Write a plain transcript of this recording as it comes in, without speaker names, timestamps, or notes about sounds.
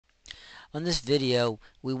On this video,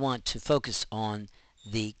 we want to focus on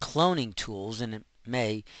the cloning tools, and it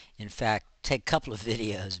may, in fact, take a couple of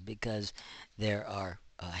videos because there are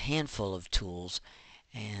a handful of tools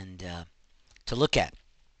and to look at.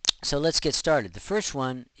 So let's get started. The first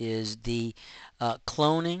one is the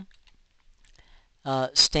cloning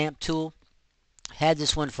stamp tool. Had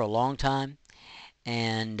this one for a long time,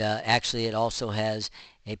 and actually it also has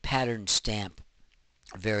a pattern stamp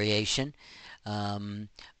variation.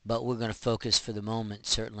 But we're going to focus for the moment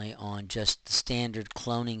certainly on just the standard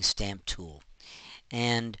cloning stamp tool.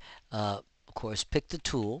 And of course, pick the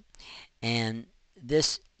tool, and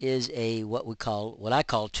this is what I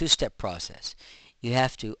call two-step process. You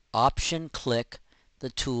have to option click the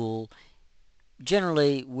tool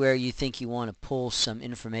generally where you think you want to pull some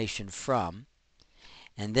information from,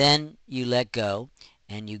 and then you let go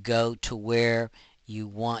and you go to where you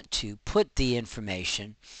want to put the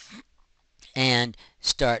information and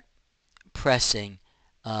start pressing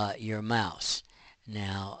your mouse.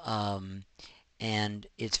 Now, and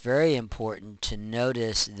it's very important to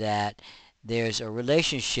notice that there's a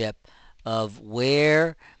relationship of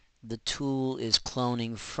where the tool is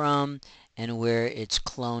cloning from and where it's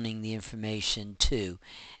cloning the information to.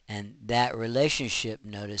 And that relationship,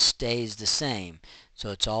 notice, stays the same. So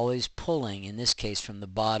it's always pulling, in this case, from the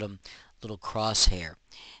bottom little crosshair.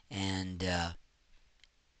 And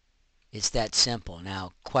it's that simple.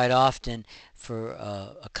 Now, quite often, for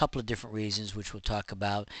a couple of different reasons, which we'll talk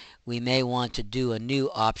about, we may want to do a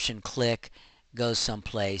new option click, go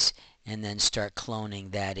someplace, and then start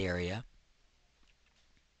cloning that area.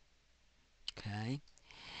 Okay.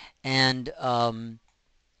 And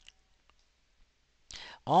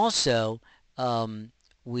also,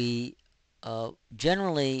 we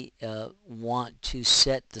generally want to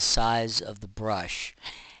set the size of the brush,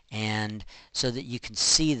 and so that you can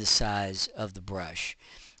see the size of the brush.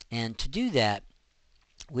 And to do that,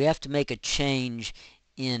 we have to make a change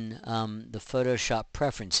in the Photoshop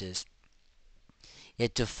preferences.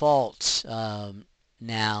 It defaults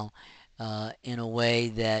now in a way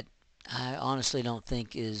that I honestly don't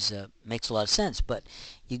think makes a lot of sense. But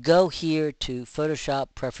you go here to Photoshop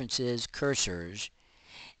Preferences, Cursors,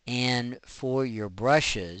 and for your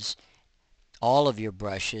brushes, all of your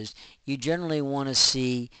brushes, you generally want to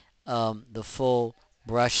see the full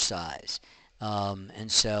brush size.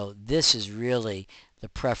 And so this is really the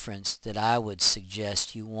preference that I would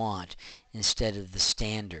suggest you want instead of the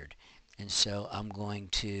standard. And so I'm going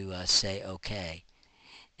to say OK.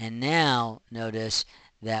 And now notice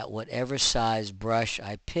that whatever size brush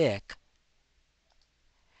I pick,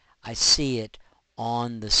 I see it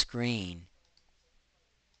on the screen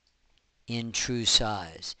in true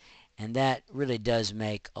size. And that really does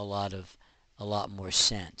make a lot more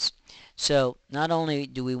sense. So not only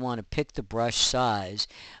do we want to pick the brush size,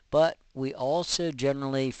 but we also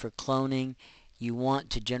generally, for cloning, you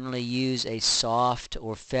want to generally use a soft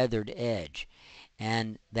or feathered edge,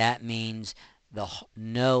 and that means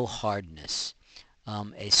no hardness.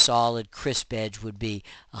 A solid crisp edge would be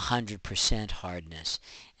 100% hardness,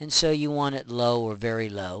 and so you want it low or very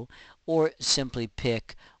low, or simply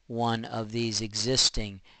pick one of these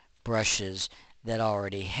existing brushes that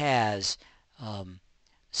already has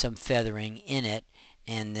some feathering in it,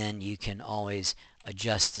 and then you can always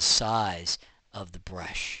adjust the size of the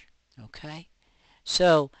brush. Okay,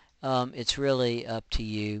 so it's really up to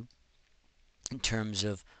you in terms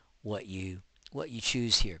of what you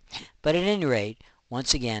choose here. But at any rate,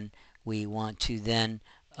 once again, we want to then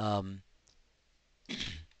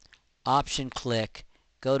option click,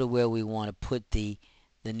 go to where we want to put the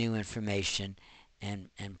new information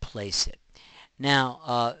and place it. Now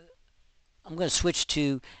I'm going to switch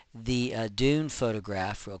to the dune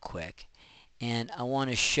photograph real quick, and I want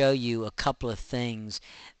to show you a couple of things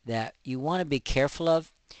that you want to be careful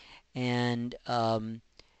of, and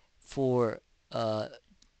for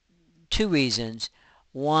two reasons.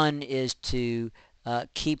 One is to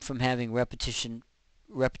keep from having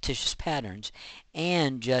repetitious patterns,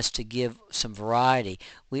 and just to give some variety.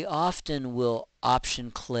 We often will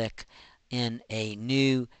option click in a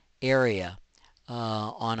new area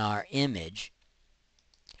on our image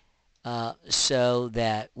so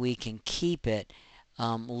that we can keep it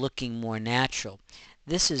looking more natural.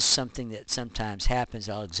 This is something that sometimes happens.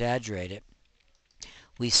 I'll exaggerate it.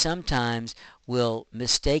 We sometimes will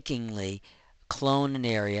mistakenly clone an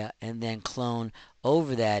area and then clone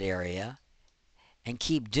over that area and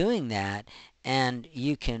keep doing that, and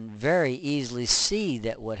you can very easily see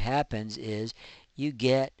that what happens is you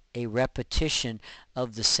get a repetition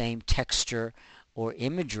of the same texture or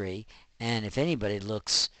imagery, and if anybody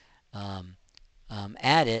looks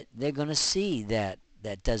at it, they're going to see that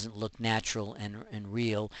that doesn't look natural and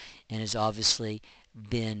real, and has obviously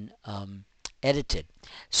been edited.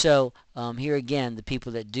 So here again, the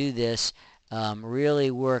people that do this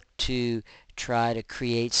really work to try to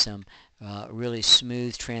create some really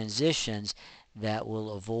smooth transitions that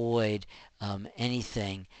will avoid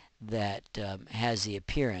anything that has the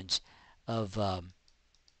appearance of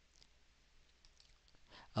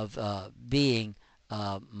being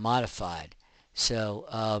modified.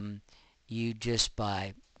 So you just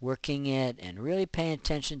by working it and really paying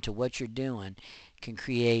attention to what you're doing can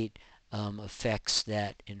create effects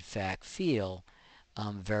that in fact feel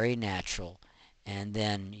very natural, and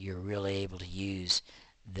then you're really able to use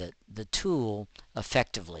the tool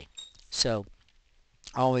effectively. So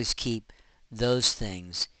always keep those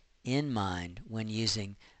things in mind when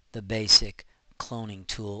using the basic cloning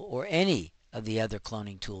tool or any of the other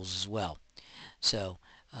cloning tools as well. So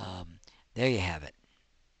there you have it.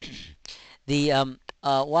 The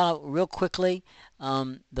real quickly,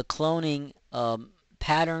 the cloning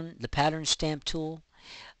pattern, the pattern stamp tool.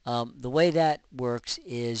 The way that works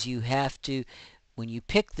is you have to, when you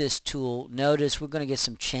pick this tool, notice we're going to get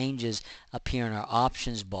some changes up here in our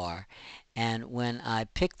options bar. And when I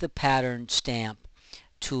pick the pattern stamp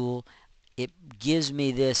tool, it gives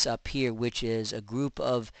me this up here, which is a group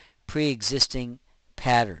of pre-existing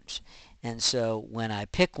patterns. And so when I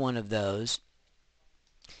pick one of those,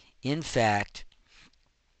 in fact,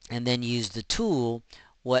 and then use the tool,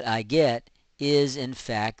 what I get is in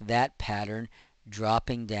fact that pattern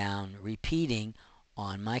dropping down, repeating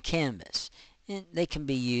on my canvas. And they can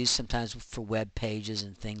be used sometimes for web pages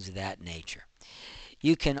and things of that nature.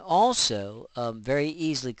 You can also very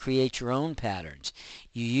easily create your own patterns.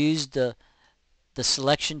 You use the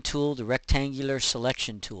selection tool, the rectangular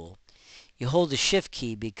selection tool. You hold the shift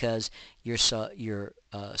key because your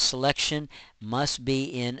selection must be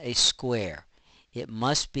in a square. It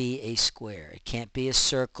must be a square. It can't be a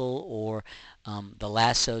circle or the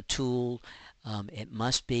lasso tool. It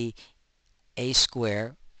must be a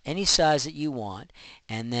square, any size that you want,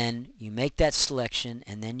 and then you make that selection,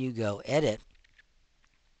 and then you go edit,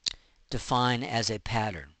 define as a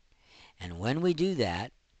pattern. And when we do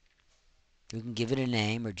that, we can give it a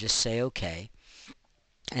name or just say OK.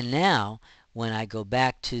 And now when I go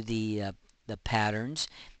back to the patterns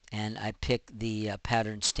and I pick the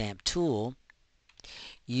pattern stamp tool,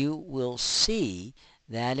 you will see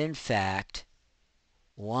that in fact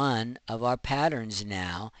one of our patterns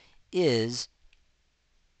now is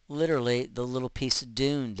literally the little piece of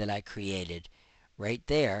dune that I created right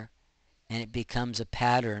there, and it becomes a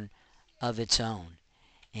pattern of its own.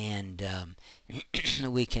 And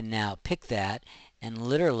we can now pick that and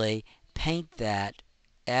literally paint that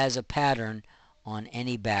as a pattern on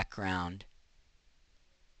any background,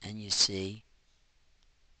 and you see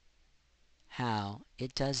how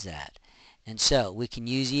it does that. And so we can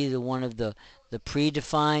use either one of the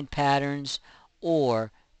predefined patterns,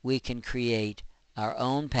 or we can create our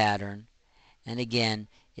own pattern. And again,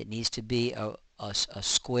 it needs to be a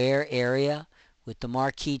square area with the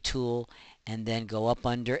marquee tool, and then go up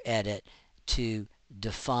under edit to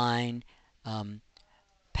define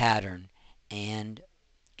pattern, and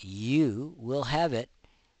you will have it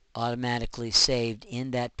automatically saved in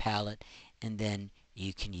that palette, and then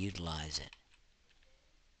you can utilize it.